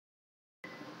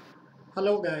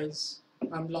Hello guys,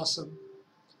 I'm Blossom.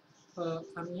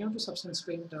 I'm new to Substance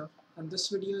Painter, and this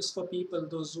video is for people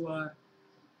those who are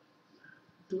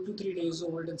 2 to 3 days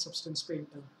old in Substance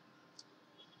Painter.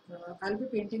 I'll be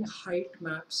painting height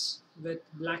maps with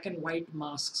black and white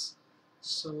masks.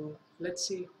 So let's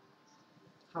see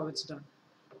how it's done.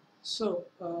 So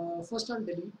first I'll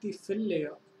delete the fill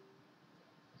layer,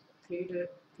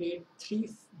 create three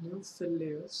new fill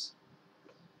layers,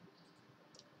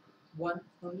 one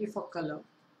only for color,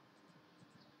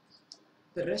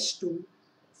 the rest two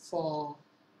for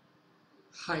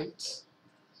heights.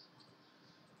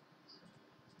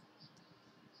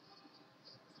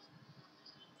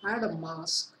 Add a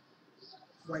mask,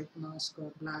 white mask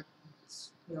or black,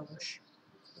 it's your wish.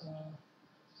 Uh,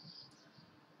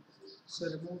 so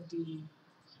remove the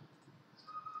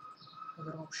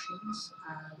other options,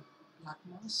 add black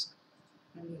mask,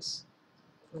 and yes,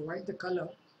 provide the color.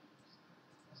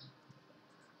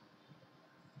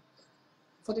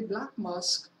 For the black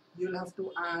mask, you'll have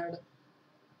to add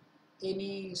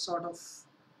any sort of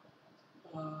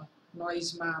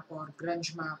noise map or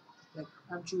grunge map. Like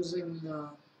I'm choosing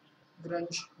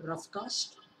grunge rough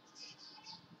cast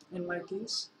in my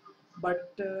case,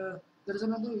 but there is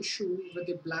another issue with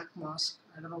the black mask.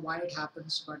 I don't know why it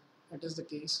happens, but it is the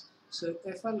case. So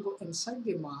if I'll go inside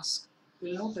the mask,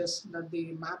 you'll notice that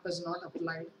the map is not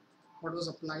applied what was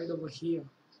applied over here.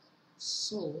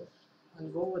 So I'll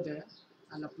go over there,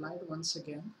 I'll apply it once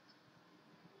again.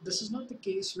 This is not the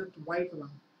case with white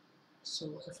one.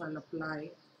 So if I'll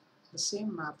apply the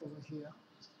same map over here,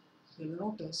 you'll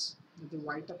notice that the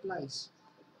white applies.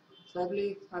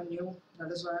 Probably I'm new, that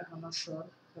is why I'm not sure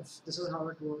if this is how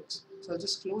it works. So I'll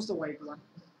just close the white one.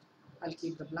 I'll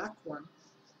keep the black one,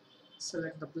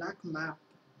 select the black map,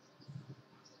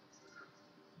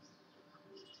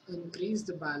 increase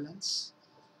the balance,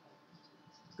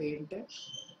 paint it,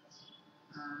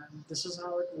 and this is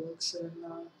how it works in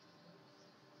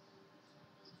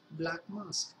black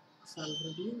mask. If I'll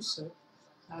reduce it,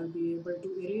 I'll be able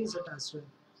to erase it as well.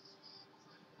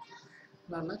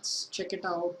 Now let's check it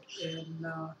out in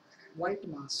white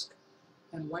mask.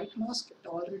 And white mask, it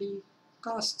already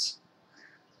casts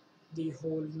the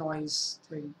whole noise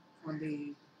thing on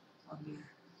the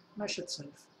mesh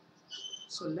itself.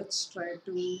 So let's try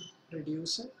to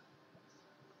reduce it.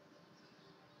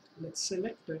 Let's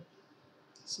select it.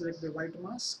 Select the white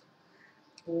mask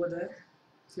over there.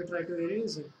 If you try to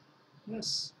erase it,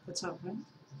 yes, it's happening.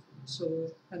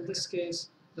 So in this case,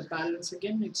 the balance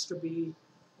again needs to be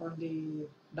on the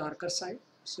darker side.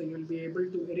 So you'll be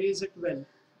able to erase it well.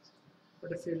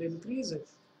 But if you'll increase it,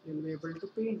 you'll be able to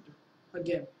paint it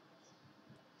again.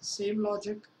 Same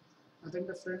logic, nothing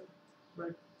different,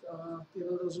 but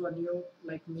people those who are new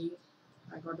like me,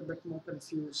 I got a bit more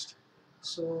confused.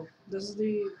 So this is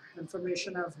the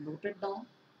information I've noted down,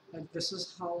 like this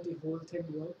is how the whole thing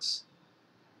works.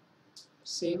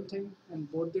 Same thing in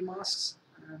both the masks,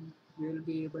 and you will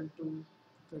be able to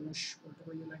finish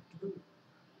whatever you like to do.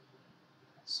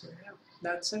 So yeah,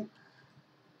 that's it.